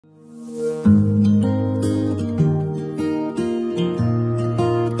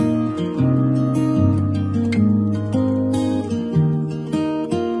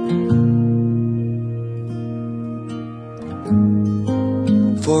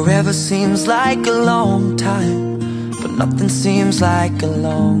Forever seems like a long time, but nothing seems like a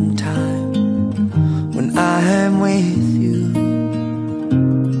long time when I am with you.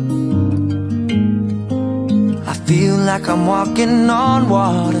 I feel like I'm walking on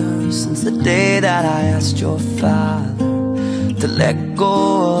water since the day that I asked your father to let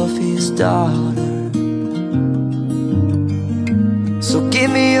go of his daughter. So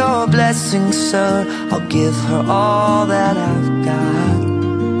give me your blessing, sir, I'll give her all that I've got.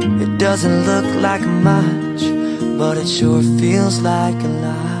 It doesn't look like much, but it sure feels like a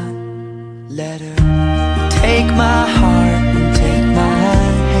lot. Let her take my heart and take my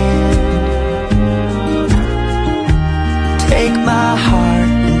hand. Take my heart